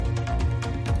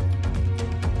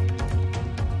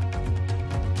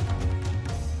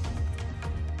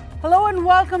Hello and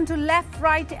welcome to Left,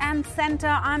 Right and Centre.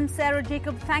 I'm Sarah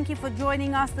Jacob. Thank you for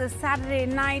joining us this Saturday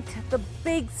night. The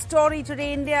big story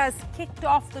today, India has kicked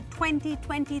off the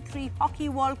 2023 Hockey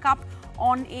World Cup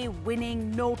on a winning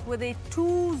note with a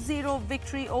 2-0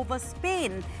 victory over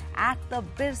Spain at the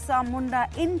Birsa Munda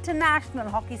International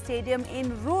Hockey Stadium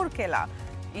in Rourkela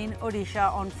in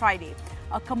Odisha on Friday.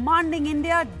 A commanding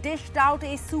India dished out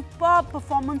a superb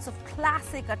performance of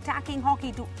classic attacking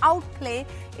hockey to outplay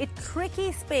a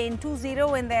tricky Spain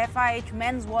 2-0 in the FIH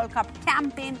Men's World Cup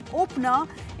campaign opener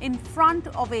in front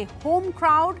of a home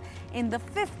crowd in the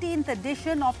 15th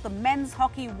edition of the Men's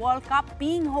Hockey World Cup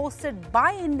being hosted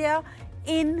by India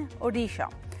in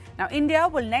Odisha. Now, India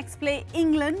will next play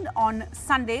England on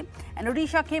Sunday, and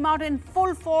Odisha came out in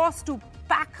full force to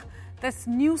pack this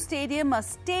new stadium, a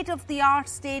state-of-the-art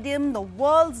stadium, the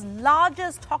world's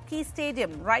largest hockey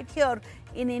stadium right here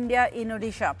in India, in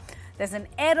Odisha. There's an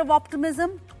air of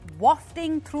optimism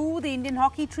wafting through the Indian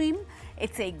hockey team.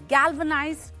 It's a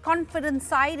galvanized, confident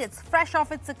side. It's fresh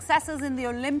off its successes in the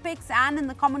Olympics and in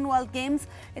the Commonwealth Games.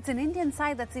 It's an Indian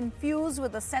side that's infused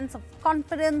with a sense of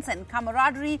confidence and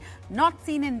camaraderie not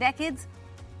seen in decades.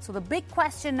 So the big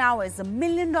question now is, the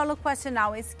million-dollar question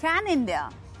now is, can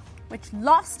India, which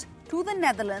lost to the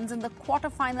Netherlands in the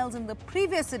quarterfinals in the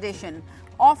previous edition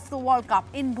of the World Cup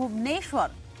in Bhubaneswar,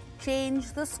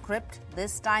 change the script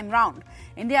this time round?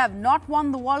 India have not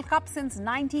won the World Cup since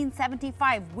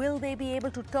 1975. Will they be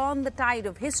able to turn the tide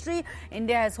of history?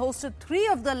 India has hosted 3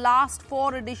 of the last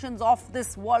 4 editions of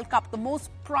this World Cup, the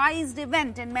most prized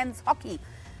event in men's hockey.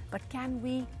 But can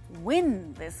we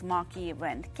win this marquee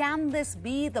event? Can this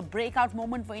be the breakout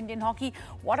moment for Indian hockey?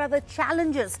 What are the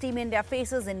challenges Team India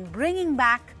faces in bringing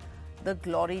back the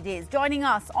glory days? Joining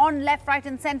us on Left, Right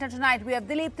and Centre tonight, we have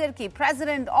Dileep Tirkey,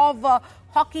 President of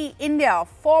Hockey India,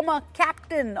 former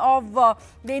captain of the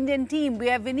Indian team. We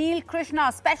have Vinil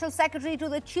Krishna, Special Secretary to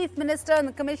the Chief Minister and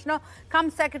the Commissioner, come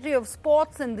Secretary of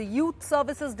Sports and the Youth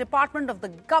Services Department of the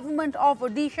Government of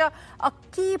Odisha. A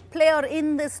key player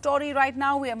in this story right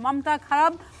now, we have Mamta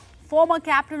Kharab, former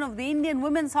captain of the Indian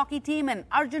women's hockey team and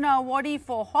Arjuna awardee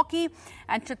for hockey,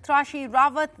 and Chitrashi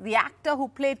Rawat, the actor who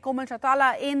played Komal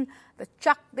Chautala in the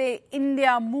Chak De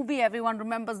India movie. Everyone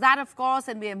remembers that, of course.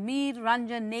 And we have Mir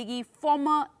Ranjan Negi,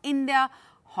 former India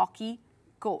hockey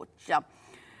coach.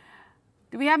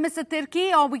 Do we have Mr.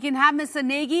 Tirkey, or we can have Mr.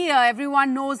 Negi?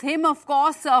 Everyone knows him, of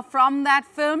course, from that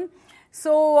film.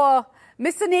 So,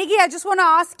 Mr. Negi, I just want to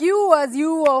ask you, as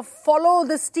you follow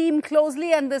this team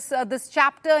closely and this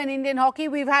chapter in Indian hockey,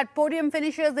 we've had podium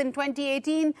finishers in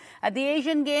 2018 at the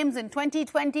Asian Games, in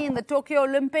 2020 in the Tokyo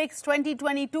Olympics,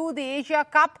 2022 the Asia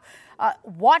Cup.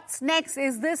 What's next?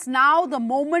 Is this now the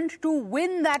moment to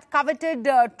win that coveted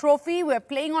trophy? We're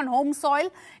playing on home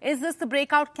soil. Is this the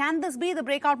breakout? Can this be the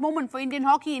breakout moment for Indian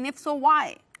hockey? And if so,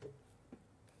 why?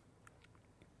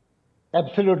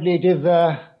 Absolutely. It is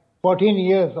 14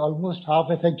 years, almost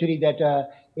half a century, that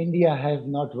India has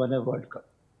not won a World Cup.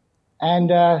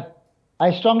 And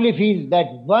I strongly feel that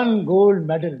one gold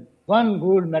medal,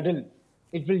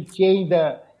 it will change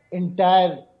the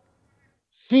entire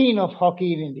scene of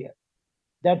hockey in India.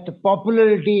 That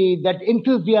popularity, that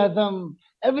enthusiasm,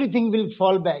 everything will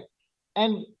fall back.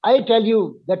 And I tell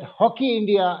you that Hockey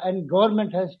India and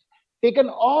government has taken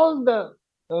all the,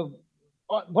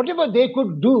 whatever they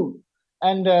could do.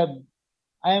 And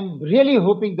I am really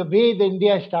hoping the way the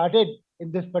India started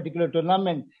in this particular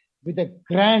tournament with a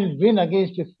grand win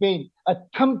against Spain, a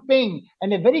thumping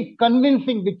and a very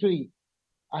convincing victory,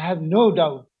 I have no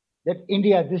doubt that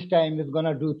India this time is going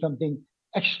to do something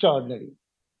extraordinary.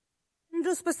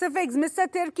 Into specifics, Mr.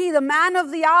 Tirkey, the man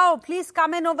of the hour, please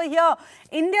come in over here.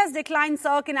 India's decline,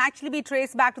 sir, can actually be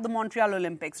traced back to the Montreal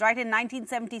Olympics, right, in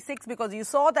 1976, because you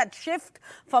saw that shift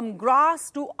from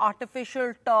grass to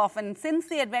artificial turf. And since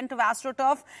the advent of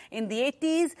AstroTurf in the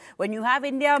 80s, when you have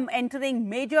India entering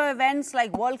major events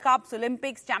like World Cups,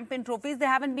 Olympics, champion trophies, there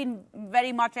haven't been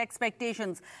very much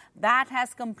expectations. That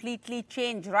has completely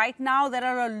changed. Right now, there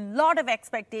are a lot of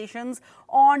expectations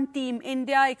on Team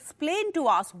India. Explain to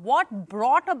us what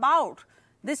brought about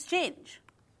this change.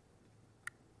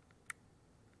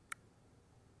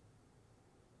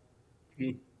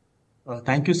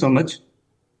 Thank you so much.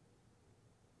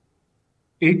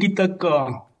 80 तक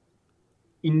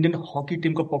Indian hockey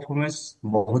team का performance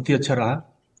बहुत ही अच्छा रहा,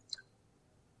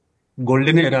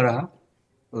 golden era रहा.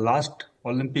 Last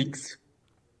Olympics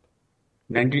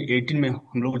 1918 में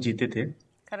हम लोग जीते थे.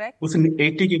 Correct. उस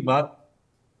 80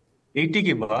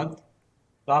 के बाद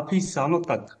काफी सालों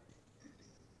तक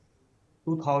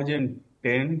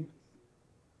 2010,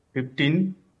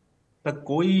 15 तक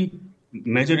कोई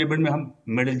मेजर इवेंट में हम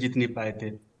मेडल जीत नहीं पाए थे,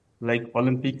 like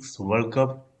Olympics, world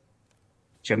cup,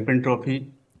 champion trophy.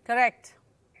 Correct.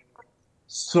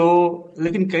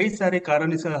 लेकिन कई सारे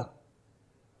कारण इसका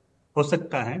हो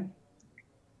सकता है।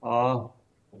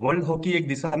 वर्ल्ड हॉकी एक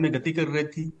दिशा में गति कर रही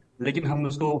थी, लेकिन हम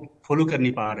उसको फॉलो कर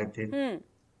नहीं पा रहे थे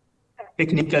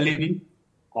टेक्निकली भी।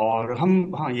 और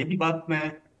हम, हाँ, ये भी बात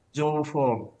मैं जो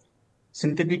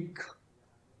सिंथेटिक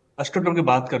एस्ट्रोटर्फ की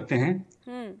बात करते हैं,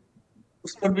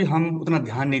 उस पर भी हम उतना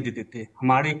ध्यान नहीं देते थे।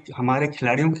 हमारे हमारे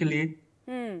खिलाड़ियों के लिए,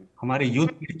 हमारे यूथ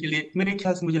पीढ़ी के लिए, मेरे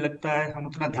ख्याल से मुझे लगता है हम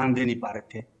उतना ध्यान दे नहीं पा रहे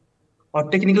थे। और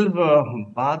टेक्निकल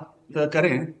बात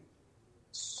करें,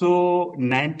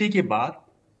 90 के बाद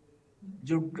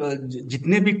जो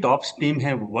जितने भी टॉप टीम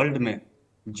है वर्ल्ड में,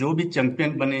 जो भी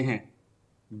चैंपियन बने हैं,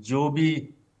 जो भी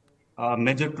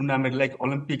major tournament like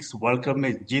Olympics, world cup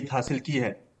में जीत हासिल की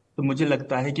है, तो मुझे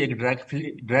लगता है कि एक ड्रैग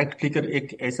फ्लिकर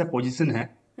एक ऐसा पोजीशन है,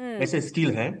 ऐसा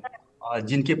स्किल है,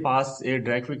 जिनके पास ये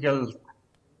ड्रैग फ्लिकर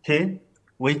थे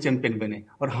वही चैंपियन बने।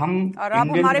 और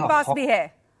अब हमारे पास भी है।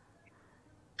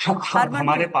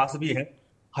 हमारे पास भी है।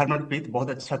 हरमनप्रीत बहुत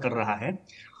अच्छा कर रहा है।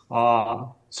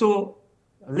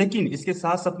 लेकिन इसके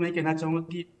साथ साथ मैं कहना चाहूंगा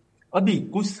कि अभी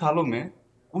कुछ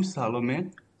सालों में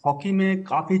हॉकी में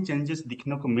काफी चेंजेस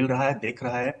दिखने को मिल रहा है, देख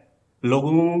रहा है।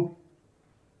 लोगों,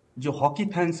 जो हॉकी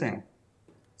फैंस हैं,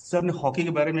 सब ने हॉकी के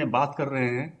बारे में बात कर रहे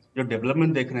हैं, जो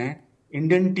डेवलपमेंट देख रहे हैं।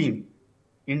 इंडियन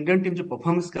टीम जो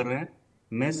परफॉर्मेंस कर रहे हैं,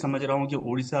 मैं समझ रहा हूँ कि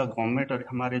उड़ीसा गवर्नमेंट और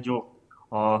हमारे जो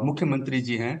मुख्यमंत्री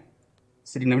जी हैं,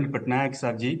 श्री नवीन पटनायक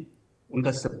साहब जी,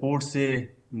 उनका सपोर्ट से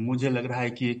मुझे लग रहा है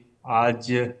कि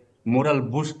आज मोरल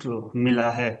बूस्ट मिला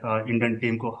है इंडियन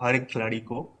टीम को, हर एक खिलाड़ी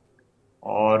को।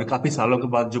 और काफी सालों के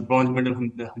बाद जो ब्रॉन्ज मेडल हम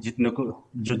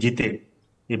जीते,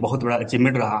 ये बहुत बड़ा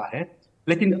अचीवमेंट रहा है।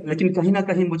 लेकिन कहीं ना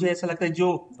कहीं मुझे ऐसा लगता है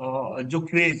जो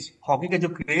क्रेज, हॉकी का जो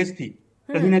क्रेज थी,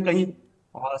 कहीं ना कहीं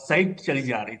साइड चली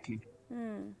जा रही थी।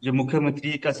 जो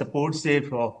मुख्यमंत्री का सपोर्ट से,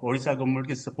 उड़ीसा गवर्नमेंट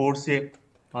के सपोर्ट से,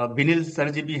 विनील सर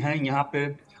जी भी हैं यहाँ पे।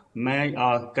 मैं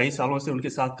कई सालों से उनके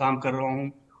साथ काम कर रहा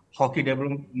हूँ। हॉकी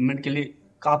डेवलपमेंट के लिए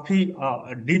काफी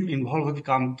डीप इन्वॉल्व होकर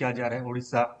काम किया जा रहा है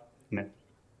उड़ीसा में।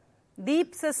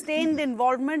 Deep sustained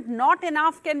involvement. Not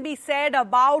enough can be said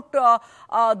about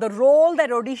the role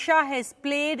that Odisha has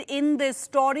played in this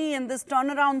story, in this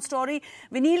turnaround story.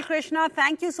 Vinil Krishna,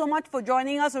 thank you so much for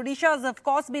joining us. Odisha has of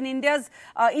course been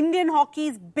Indian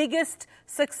hockey's biggest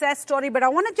success story. But I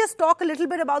want to just talk a little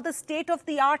bit about the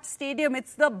state-of-the-art stadium.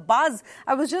 It's the buzz.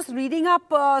 I was just reading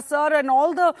up, sir, and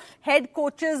all the head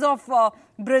coaches of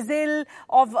Brazil,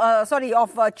 of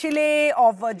Chile,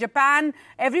 of Japan.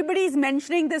 Everybody is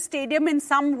mentioning this stadium in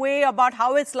some way about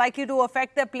how it's likely to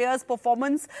affect their players'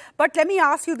 performance. But let me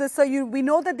ask you this, sir. We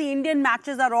know that the Indian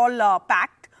matches are all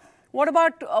packed. What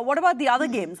about the other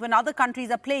games when other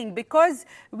countries are playing? Because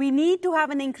we need to have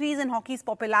an increase in hockey's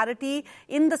popularity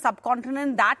in the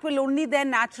subcontinent. That will only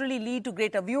then naturally lead to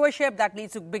greater viewership. That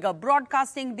leads to bigger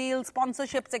broadcasting deals,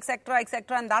 sponsorships, etc.,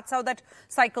 etc. And that's how that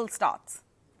cycle starts.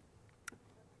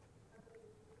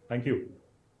 Thank you.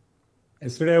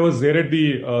 Yesterday I was there at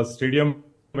the stadium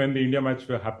when the India match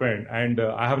happened, and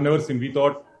I have never seen. We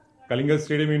thought Kalinga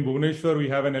Stadium in Bhubaneswar, we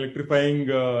have an electrifying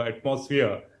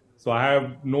atmosphere. So I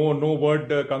have no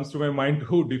word comes to my mind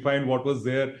to define what was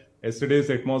there yesterday's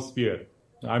atmosphere.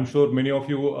 I'm sure many of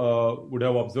you would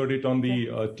have observed it on the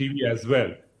TV as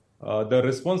well. The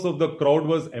response of the crowd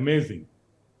was amazing.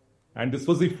 And this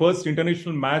was the first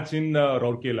international match in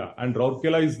Rourkela. And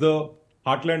Rourkela is the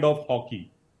heartland of hockey.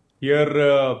 Here,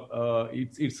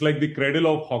 it's like the cradle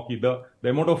of hockey. The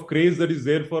amount of craze that is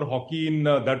there for hockey in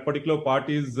that particular part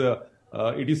is,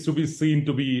 it is to be seen,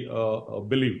 to be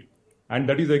believed. And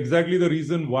that is exactly the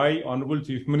reason why Honorable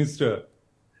Chief Minister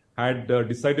had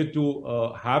decided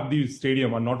to have the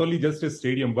stadium, and not only just a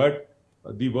stadium, but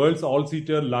the world's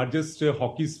all-seater largest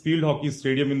field hockey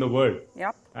stadium in the world.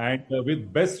 Yep. And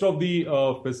with best of the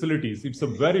facilities. It's a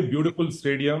very beautiful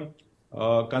stadium,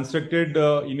 constructed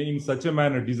in such a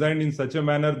manner, designed in such a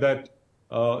manner that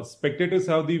spectators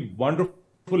have the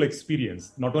wonderful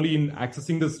experience, not only in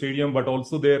accessing the stadium, but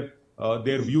also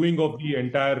their viewing of the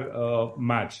entire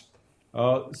match.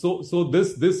 So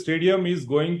this stadium is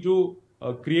going to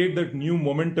create that new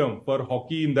momentum for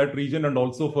hockey in that region, and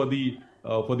also for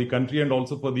the country, and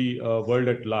also for the world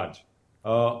at large.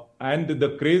 And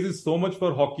the craze is so much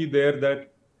for hockey there that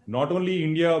not only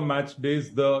India match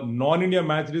days, the non-India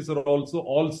match days are also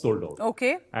all sold out.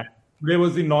 Okay. And today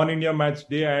was the non-India match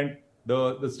day, and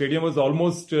the stadium was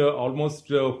almost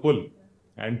full.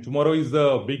 And tomorrow is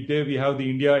the big day. We have the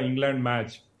India-England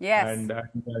match. Yes. And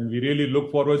we really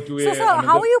look forward to So, sir,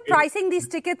 how are you pricing these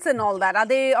tickets and all that? Are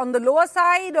they on the lower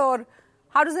side, or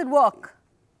how does it work?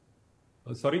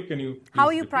 Sorry, can you... How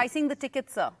are you pricing the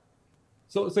tickets, sir?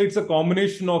 So it's a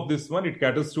combination of this one. It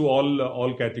caters to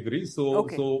all categories. So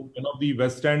Okay. so one of the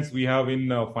West stands we have in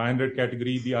 500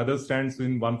 category. The other stands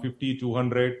in 150,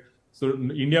 200. So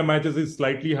India matches is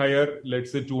slightly higher.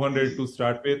 Let's say 200 to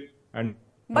start with, and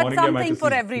But non-India something matches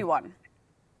for is, everyone.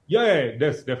 yeah,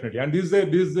 yes, definitely. And this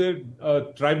is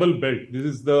a tribal belt. This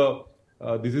is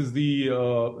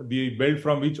the belt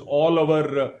from which all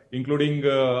our, including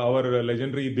our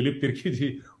legendary Dilip Tirki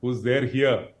ji, who's there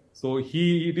here. So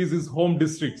it is his home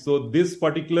district. So this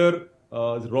particular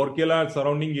Rourkela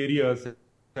surrounding areas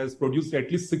has produced at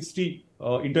least 60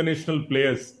 international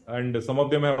players, and some of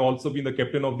them have also been the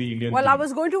captain of the Indian Well, team. I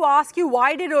was going to ask you,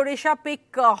 why did Odisha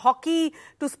pick hockey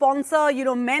to sponsor,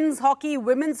 men's hockey,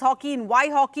 women's hockey, and why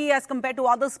hockey as compared to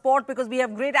other sport? Because we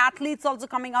have great athletes also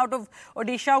coming out of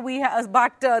Odisha.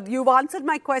 But you've answered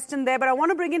my question there. But I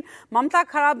want to bring in Mamta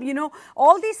Kharab.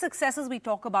 All these successes we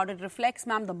talk about, it reflects,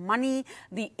 ma'am, the money,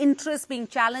 the interest being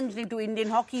challenged into Indian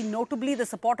hockey, notably the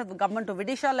support of the government of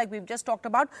Odisha, like we've just talked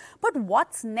about. But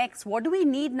what's next? What do we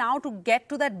need now to get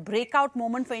to that breakout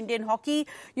moment for Indian hockey,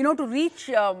 to reach,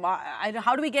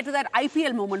 how do we get to that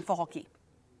IPL moment for hockey?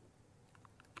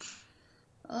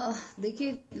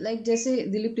 देखिए, like जैसे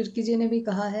दिलीप तिर्की जी ने भी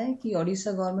कहा है कि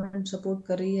Odisha government support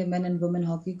कर रही है मेन एंड वुमेन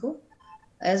हॉकी को,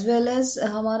 एज वेल एज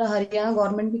हमारा हरियाणा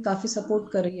गवर्नमेंट भी काफी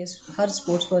सपोर्ट कर रही है हर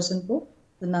स्पोर्ट्स पर्सन को,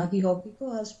 ना कि हॉकी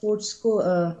को, हर स्पोर्ट्स को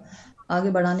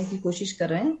आगे बढ़ाने की कोशिश कर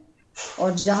रहे हैं.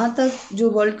 और जहां तक जो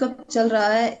वर्ल्ड कप चल रहा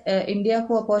है, इंडिया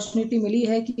को अपॉर्चुनिटी मिली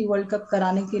है कि वर्ल्ड कप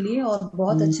कराने के लिए, और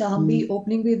बहुत अच्छा, हम भी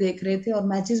ओपनिंग भी देख रहे थे और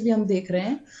मैचेस भी हम देख रहे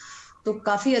हैं, तो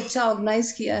काफी अच्छा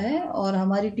ऑर्गेनाइज किया है और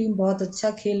हमारी टीम बहुत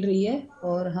अच्छा खेल रही है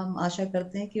और हम आशा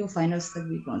करते हैं कि वो फाइनल्स तक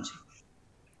भी पहुंचे.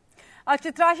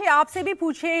 चित्राशी, आपसे भी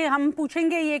हम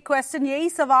पूछेंगे ये क्वेश्चन, यही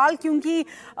सवाल, क्योंकि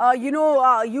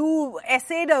you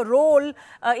essayed a role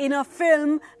in a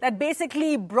film that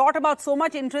basically brought about so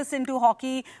much interest into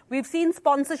hockey. We've seen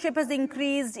sponsorship has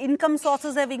increased, income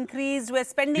sources have increased, we're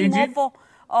spending more for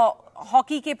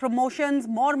hockey ke promotions,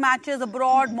 more matches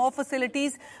abroad, more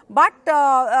facilities. But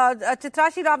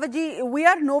Chitrashi Rawat ji, we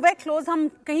are nowhere close. हम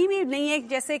कहीं भी नहीं है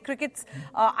जैसे cricket's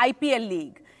IPL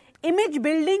league. Image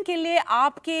building के लिए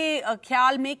आपके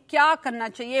ख्याल में क्या करना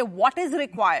चाहिए? What is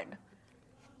required?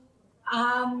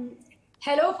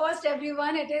 Hello, first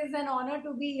everyone. It is an honor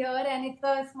to be here, and it's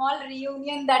a small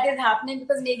reunion that is happening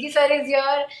because Negi sir is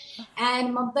here,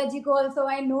 and Mamta ji ko also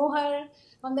I know her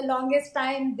from the longest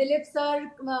time. Dilip sir,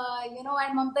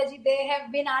 and Mamta ji, they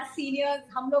have been our seniors.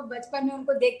 हम लोग बचपन में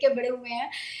उनको देख के बड़े हुए हैं,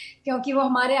 क्योंकि वो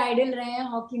हमारे आइडल रहे हैं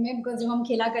हॉकी में, बिकॉज जब हम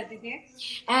खेला करते थे.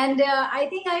 And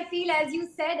I feel as you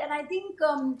said, and I think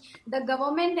the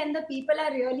government and the people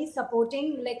are really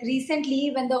supporting. Like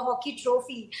recently when the hockey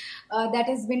trophy that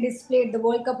has been displayed, the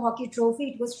World Cup hockey trophy,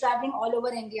 it was traveling all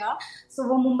over India. So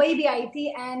वो मुंबई भी आई थी,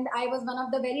 and I was one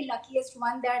of the very luckiest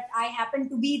one that I happened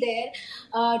to be there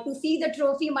to see the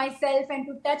trophy myself and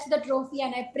to touch the trophy,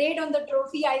 and I prayed on the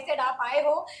trophy. I said, आप आए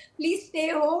हो, please stay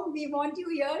home, we want you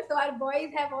here. So our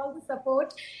boys have all the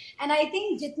support, and I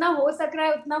think जितना हो सक रहा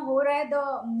है उतना हो रहा है. The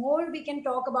more we can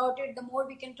talk about it, the more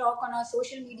we can talk on our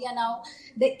social media now.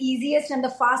 The easiest and the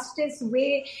fastest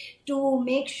way to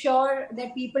make sure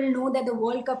that people know that the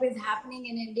World Cup is happening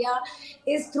in India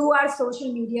is through our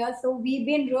social media. So we've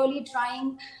been really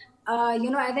trying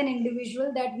as an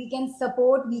individual, that we can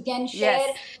support, we can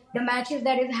share the matches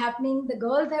that is happening. The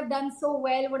girls have done so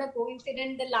well. What a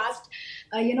coincidence. The last,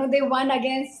 they won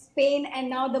against Spain, and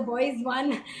now the boys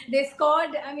won. They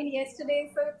scored,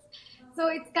 yesterday. So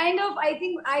it's kind of, I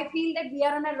feel that we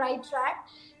are on a right track.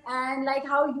 And like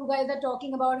how you guys are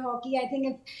talking about hockey, I think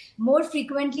if more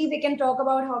frequently we can talk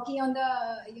about hockey on the,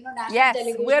 national television.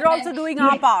 Yes, we're also doing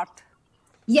our part.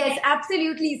 Yes,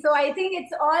 absolutely. So I think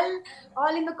it's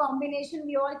all in the combination.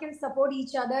 We all can support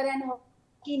each other, and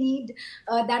hockey need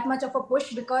that much of a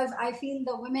push, because I feel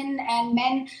the women and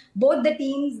men, both the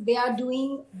teams, they are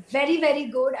doing very, very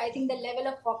good. I think the level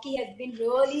of hockey has been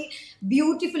really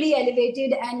beautifully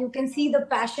elevated, and you can see the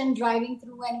passion driving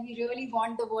through, and we really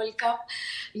want the World Cup,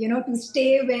 to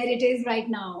stay where it is right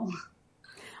now.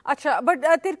 Acha, but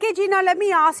Tirke ji, now let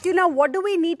me ask you now, what do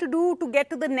we need to do to get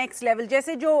to the next level?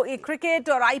 Jaise jo cricket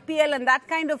or IPL and that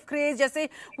kind of craze, jaise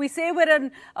we say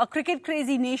we're a cricket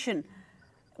crazy nation.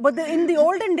 But in the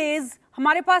olden days,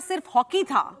 हमारे पास सिर्फ hockey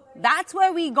था. That's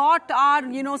where we got our,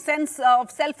 sense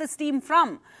of self-esteem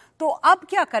from. तो अब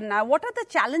क्या करना है? What are the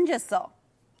challenges, sir?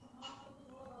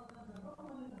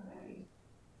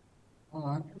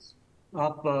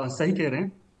 आप सही कह रहे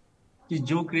हैं कि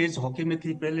जो क्रेज हॉकी में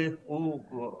थी पहले,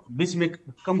 वो बीच में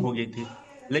कम हो गई थी,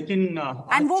 लेकिन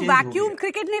एंड वो वैक्यूम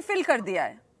क्रिकेट ने फिल कर दिया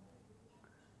है.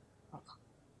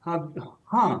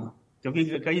 हाँ, क्योंकि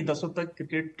कई दशकों तक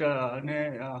क्रिकेट ने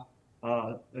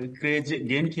क्रेज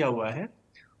गेन किया हुआ है।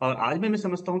 और आज भी मैं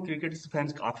समझता हूँ क्रिकेट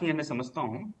फैंस काफी है, मैं समझता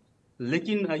हूँ।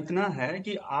 लेकिन इतना है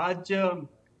कि आज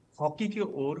हॉकी की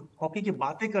ओर, हॉकी की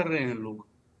बातें कर रहे हैं लोग।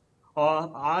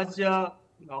 और आज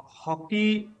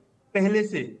हॉकी पहले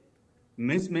से,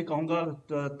 मैं कहूँगा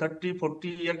 30-40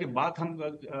 ईयर के बाद हम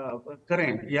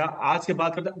करें या आज के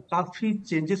बाद करते, काफी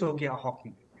चेंजेस हो गया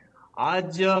हॉकी।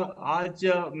 आज आज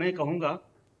मैं कहूँगा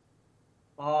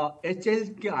HL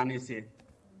के आने से,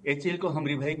 HL को हम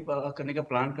रिवाइव करने का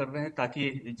प्लान कर रहे हैं,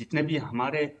 ताकि जितने भी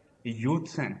हमारे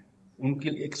यूथ्स हैं उनके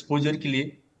एक्सपोजर के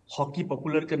लिए, हॉकी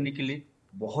पॉपुलर करने के लिए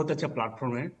बहुत अच्छा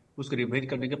प्लेटफॉर्म है, उसको रिवाइव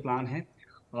करने का प्लान है।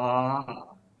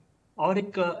 और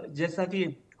एक जैसा कि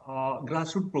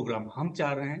ग्रास रूट प्रोग्राम हम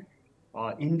चाह रहे हैं,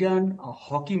 इंडियन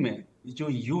हॉकी में जो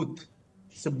यूथ,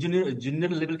 सब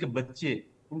जूनियर लेवल के बच्चे,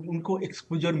 उनको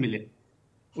एक्सपोजर मिले,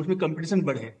 उसमें कंपटीशन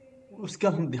बढ़े, उसका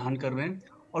हम ध्यान कर रहे हैं।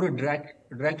 और ड्रैग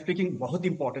ट्रैकिंग बहुत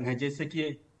इंपॉर्टेंट है, जैसे कि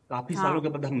काफी सालों के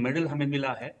बाद मेडल हमें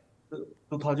मिला है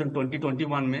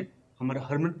 2020-21 में, हमारा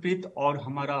हरमनप्रीत और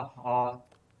हमारा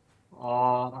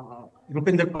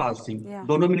रुपिंदर पाल सिंह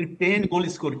दोनों मिलकर 10 गोल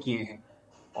स्कोर किए हैं।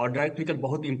 और ड्रैग ट्रैकिंग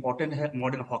बहुत इंपॉर्टेंट है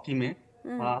मॉडर्न हॉकी में,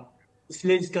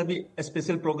 इसलिए इसका भी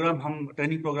स्पेशल प्रोग्राम, हम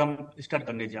ट्रेनिंग प्रोग्राम स्टार्ट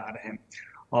करने जा रहे हैं।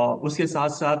 उसके साथ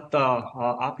साथ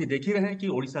आप ही देख ही रहे हैं कि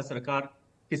उड़ीसा सरकार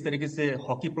किस तरीके से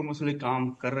हॉकी प्रमोशन में काम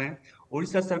कर रहे हैं।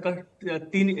 उड़ीसा सरकार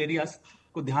 3 एरियाज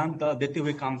को ध्यान देते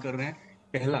हुए काम कर रहे हैं।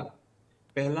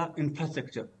 पहला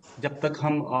इंफ्रास्ट्रक्चर, जब तक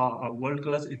हम वर्ल्ड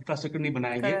क्लास इंफ्रास्ट्रक्चर नहीं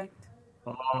बनाएंगे,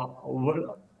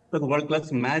 वर्ल्ड क्लास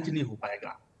मैच नहीं हो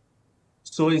पाएगा।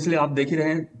 सो इसलिए आप देख ही रहे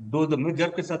हैं, मैं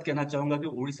गर्व के साथ कहना चाहूंगा कि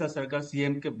उड़ीसा सरकार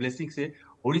CM के ब्लेसिंग से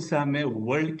उड़ीसा में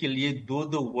वर्ल्ड के लिए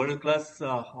दो world class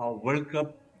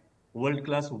world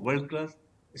class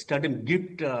stadium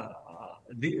gift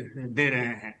दे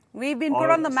रहे हैं। We've been put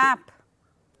on the map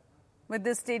with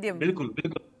this stadium. बिल्कुल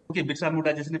क्योंकि बिरसा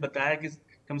मुंडा जिसने बताया कि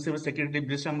कम से कम सेक्रेटरी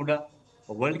बिरसा मुंडा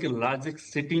वर्ल्ड के लार्जेस्ट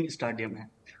सिटिंग स्टेडियम है।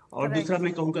 और दूसरा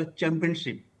मैं कहूँगा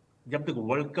चैंपियनशिप, जब तक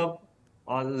वर्ल्ड कप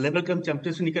और लेवल का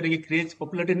चैंपियनशिप नहीं करेंगे, क्रेज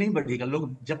पॉपुलरिटी नहीं बढ़ेगा।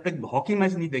 लोग जब तक हॉकी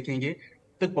मैच नहीं देखेंगे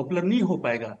तक पॉपुलर नहीं हो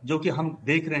पाएगा, जो कि हम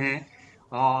देख रहे हैं।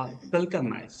 कल का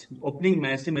मैच, ओपनिंग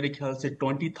मैच से मेरे ख्याल से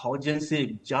 20,000 से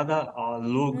ज्यादा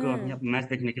लोग मैच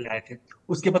देखने के लिए आए थे।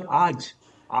 उसके बाद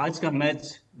आज का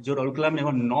मैच जो राउरकेला में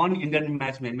हो, नॉन इंडियन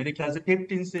मैच में मेरे ख्याल से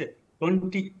 15 से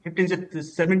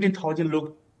 17,000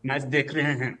 लोग मैच देख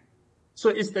रहे हैं। सो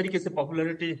इस तरीके से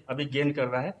पॉपुलरिटी अभी गेन कर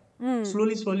रहा है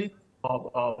slowly.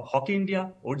 Hockey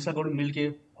India, Odisha government मिलके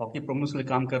हॉकी प्रमोशन में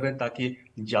काम कर रहे हैं, ताकि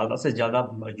ज्यादा से ज्यादा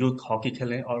यूथ हॉकी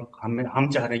खेलें। और हम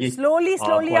चाह रहे हैं कि स्लोली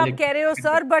आप कह रहे हो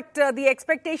sir, but the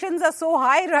expectations are so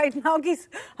high right now कि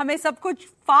हमें सब कुछ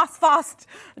फास्ट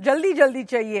जल्दी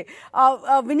चाहिए।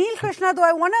 Vinil Krishna, though,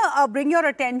 I want to bring your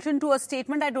attention to a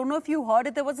statement. I don't know if you heard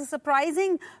it. There was a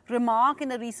surprising remark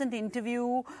in a recent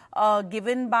interview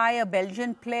given by a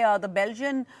Belgian player, the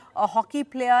Belgian hockey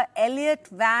player Elliot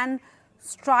van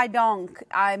Strydonk.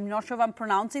 I'm not sure if I'm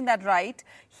pronouncing that right.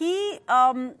 He,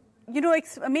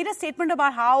 made a statement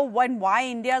about how why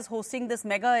India is hosting this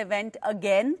mega event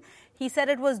again. He said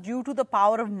it was due to the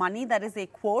power of money. That is a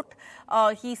quote.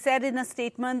 He said in a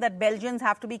statement that Belgians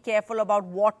have to be careful about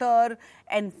water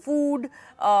and food.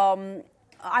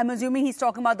 I'm assuming he's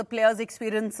talking about the players'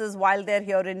 experiences while they're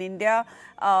here in India.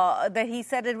 That he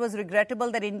said it was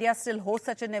regrettable that India still hosts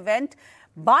such an event.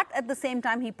 But at the same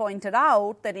time, he pointed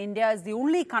out that India is the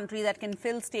only country that can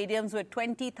fill stadiums with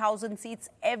 20,000 seats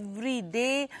every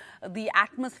day. The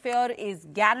atmosphere is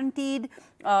guaranteed.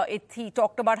 He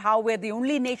talked about how we're the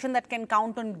only nation that can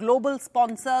count on global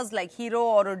sponsors like Hero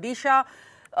or Odisha.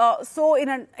 So in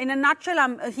a nutshell,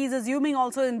 I'm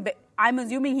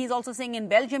assuming he's also saying in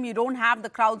Belgium you don't have the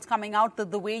crowds coming out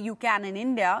the way you can in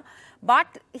India.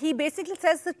 But he basically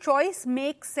says the choice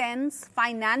makes sense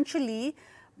financially,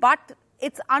 but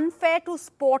it's unfair to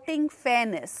sporting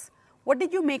fairness. What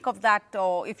did you make of that,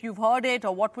 or if you've heard it,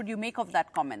 or what would you make of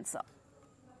that comment, sir?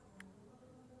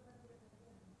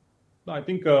 I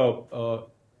think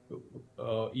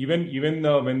even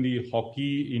when the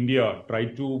Hockey India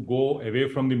tried to go away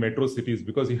from the metro cities,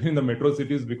 because even in the metro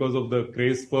cities, because of the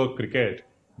craze for cricket,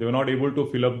 they were not able to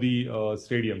fill up the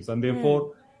stadiums, and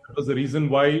therefore that was the reason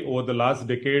why over the last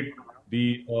decade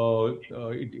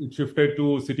it shifted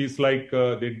to cities like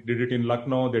they did it in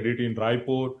Lucknow, they did it in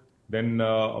Raipur, then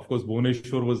of course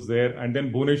Bhubaneswar was there, and then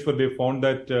Bhubaneswar they found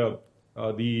that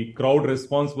the crowd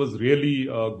response was really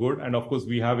good, and of course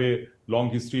we have a long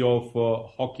history of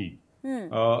hockey.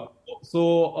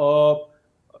 So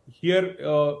here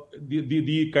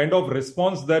the kind of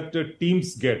response that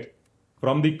teams get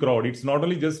from the crowd. It's not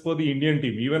only just for the Indian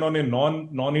team. Even on a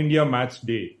non-India match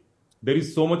day, there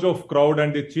is so much of crowd,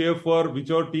 and they cheer for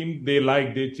whichever team they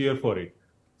like. They cheer for it.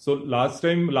 So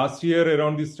last year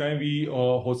around this time, we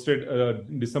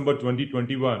hosted December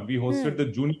 2021. We hosted the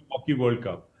Junior Hockey World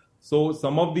Cup. So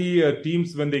some of the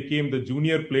teams, when they came, the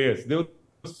junior players, they were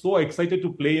so excited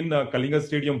to play in Kalinga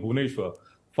Stadium, Bhubaneswar.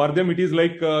 For them, it is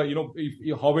like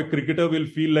how a cricketer will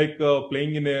feel like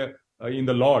playing in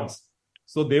the Lords.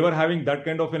 So they were having that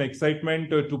kind of an excitement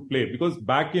to play, because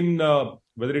back in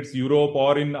whether it's Europe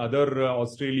or in other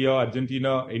Australia,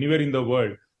 Argentina, anywhere in the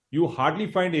world, you hardly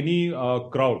find any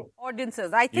crowd.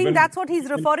 Audiences. I think that's what he's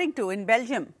referring to in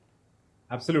Belgium.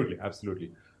 Absolutely.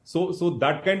 So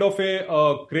that kind of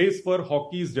a craze for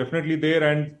hockey is definitely there,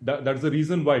 and that's the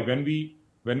reason why when we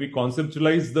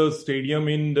conceptualized the stadium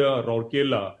in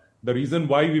Rourkela, the reason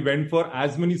why we went for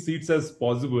as many seats as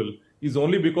possible is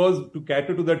only because to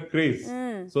cater to that craze,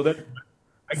 so that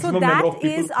maximum number of people.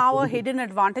 So that is our hidden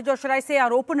advantage, or should I say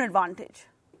our open advantage?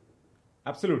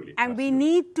 Absolutely. And we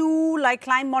need to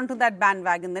climb onto that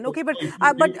bandwagon then. Okay,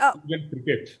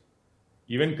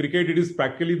 even cricket, it is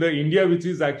practically the India which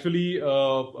is actually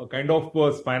kind of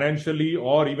financially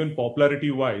or even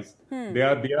popularity wise, they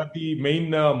are the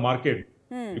main market,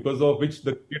 because of which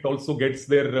the cricket also gets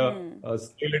their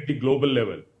scale at the global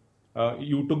level.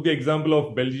 You took the example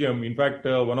of Belgium. In fact,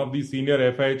 one of the senior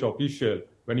FIH official,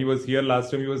 when he was here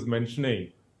last time, he was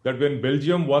mentioning that when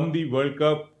Belgium won the World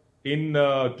Cup in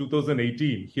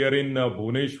 2018 here in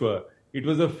Bhubaneswar, it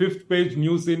was a 5th page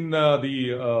news in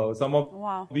some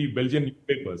of the Belgian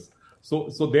newspapers. So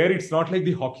there it's not like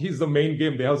the hockey is the main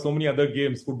game. They have so many other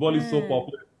games. Football is so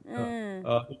popular in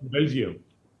Belgium.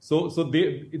 So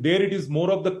there it is more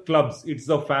of the clubs. It's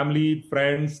the family,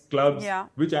 friends, clubs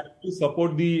which actually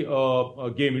support the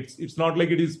game. It's not like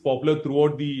it is popular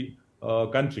throughout the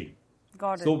country.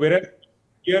 Got it. So whereas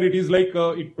here it is like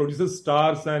it produces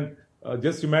stars, and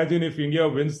just imagine if India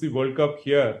wins the World Cup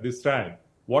here this time,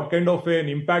 what kind of an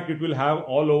impact it will have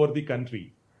all over the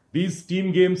country. These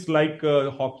team games like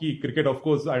hockey, cricket, of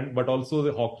course, but also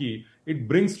the hockey, it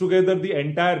brings together the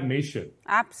entire nation.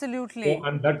 Absolutely. So,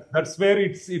 and that's where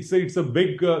it's a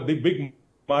big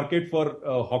market for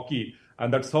hockey.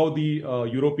 And that's how the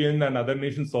European and other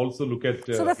nations also look at.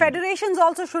 So the federations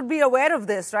also should be aware of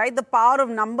this, right? The power of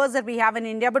numbers that we have in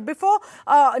India. But before,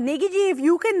 Negiji, if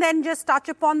you can then just touch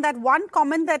upon that one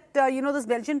comment that, this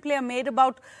Belgian player made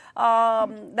about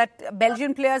that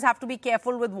Belgian players have to be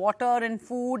careful with water and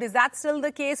food. Is that still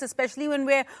the case, especially when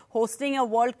we're hosting a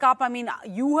World Cup? I mean,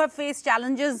 you have faced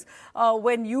challenges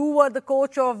when you were the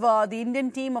coach of the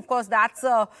Indian team. Of course, that's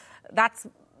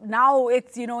now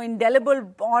it's,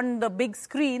 indelible on the big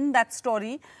screen, that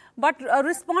story. But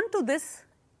respond to this.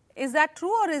 Is that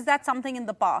true, or is that something in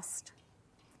the past?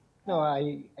 No,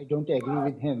 I don't agree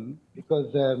with him,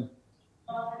 because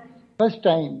first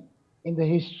time in the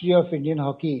history of Indian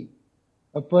hockey,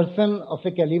 a person of a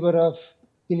caliber of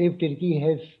Dilip Tirkey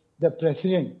has the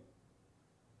president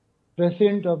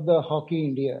of the Hockey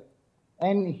India.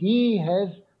 And he has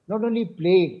not only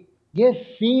played, he has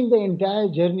seen the entire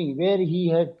journey where he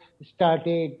has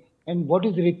started and what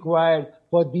is required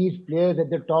for these players at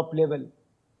the top level.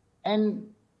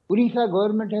 And Odisha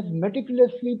government has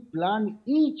meticulously planned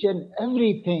each and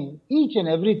everything,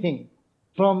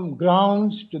 from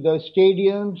grounds to the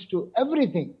stadiums to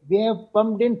everything. They have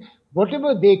pumped in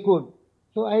whatever they could.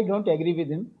 So I don't agree with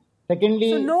him.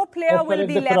 Secondly, so no player will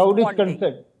be left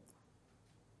wanting.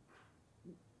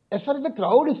 As far as the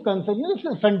crowd is concerned, it's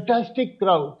a fantastic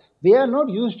crowd. They are not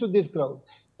used to this crowd.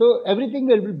 So everything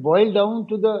will boil down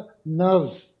to the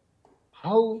nerves,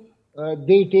 how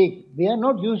they take. They are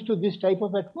not used to this type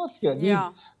of atmosphere, these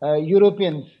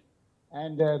Europeans.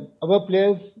 And our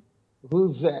players,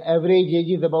 whose average age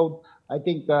is about, I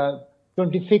think,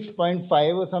 26.5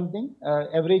 or something,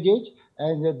 average age.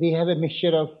 And they have a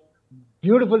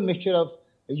beautiful mixture of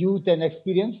youth and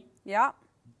experience. Yeah.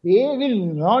 They will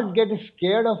not get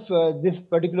scared of this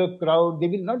particular crowd. They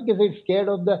will not get scared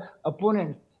of the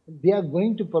opponents. They are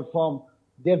going to perform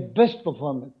their best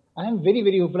performance. I am very,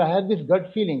 very hopeful. I have this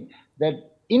gut feeling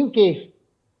that in case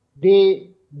they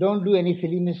don't do any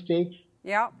silly mistakes,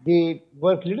 they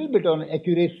work a little bit on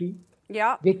accuracy,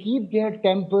 they keep their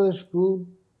tempers cool.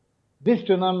 This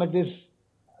tournament is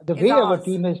the way our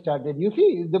team has started. You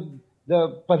see,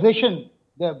 the possession,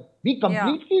 we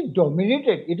completely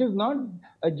dominated. It is not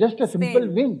just a simple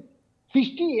win.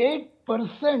 68%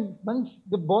 once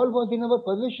the ball was in our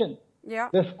possession.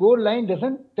 The score line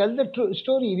doesn't tell the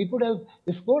story. We could have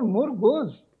scored more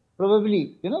goals,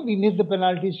 probably. We missed the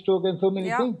penalty stroke and so many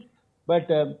things.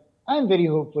 But I'm very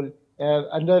hopeful.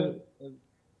 Under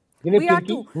Dilip We are Tirkey,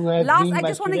 too. who has Last, been I my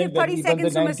just want to give student 30 when we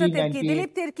won seconds the to Mr. Tirkey. 1998.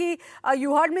 Dilip Tirkey,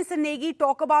 you heard Mr. Negi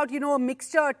talk about, a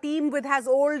mixture, a team with has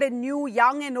old and new,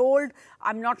 young and old.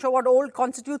 I'm not sure what old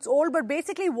constitutes old, but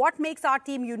basically what makes our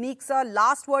team unique, sir?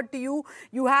 Last word to you.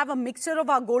 You have a mixture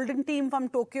of our golden team from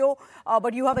Tokyo,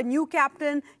 but you have a new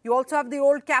captain. You also have the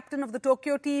old captain of the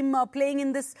Tokyo team playing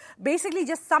in this. Basically,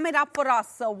 just sum it up for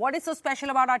us. What is so special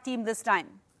about our team this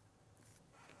time?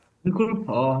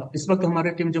 बिल्कुल इस वक्त हमारी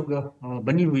team जो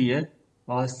बनी हुई है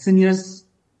seniors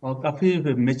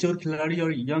काफी mature खिलाड़ी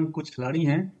और यंग कुछ खिलाड़ी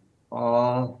हैं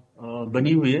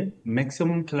बनी हुई है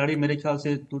मैक्सिमम खिलाड़ी मेरे ख्याल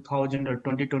से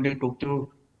 2020 टोक्यो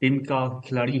टीम का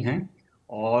खिलाड़ी हैं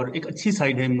और एक अच्छी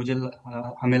साइड है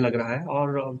हमें लग रहा है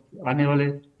और आने वाले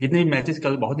जितने भी मैचेस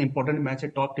कल बहुत इंपॉर्टेंट मैच है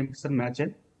टॉप टीम के साथ मैच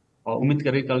है और उम्मीद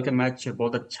करें कल का मैच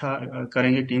बहुत अच्छा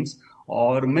करेंगे टीम्स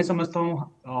और मैं समझता हूँ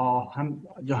हम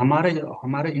जो हमारे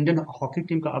इंडियन हॉकी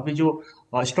टीम का अभी जो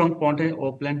स्ट्रॉन्ग पॉइंट है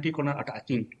वो प्लेंटी कॉर्नर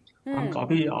अटैकिंग हम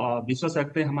काफी विश्वास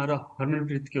रखते हैं हमारा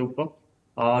हरमनप्रीत के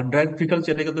ऊपर ड्राइव फिकल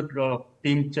चलेगा तो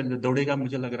टीम दौड़ेगा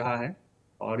मुझे लग रहा है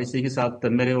और इसी के साथ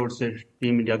मेरे ओर से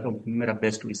टीम इंडिया का मेरा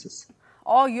best wishes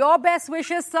Oh, your best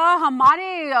wishes, sir.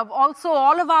 Also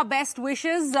all of our best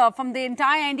wishes from the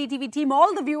entire NDTV team,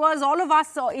 all the viewers, all of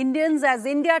us Indians as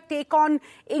India take on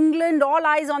England. All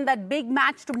eyes on that big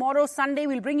match tomorrow, Sunday.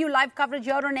 We'll bring you live coverage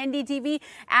here on NDTV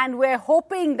and we're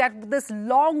hoping that this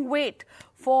long wait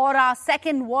for our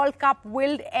second World Cup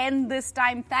will end this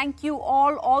time. Thank you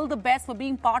all the best for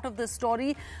being part of this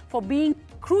story, for being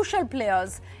crucial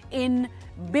players in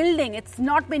building. It's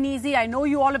not been easy. I know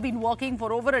you all have been working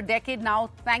for over a decade now.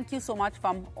 Thank you so much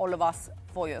from all of us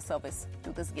for your service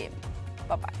to this game.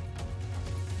 Bye-bye.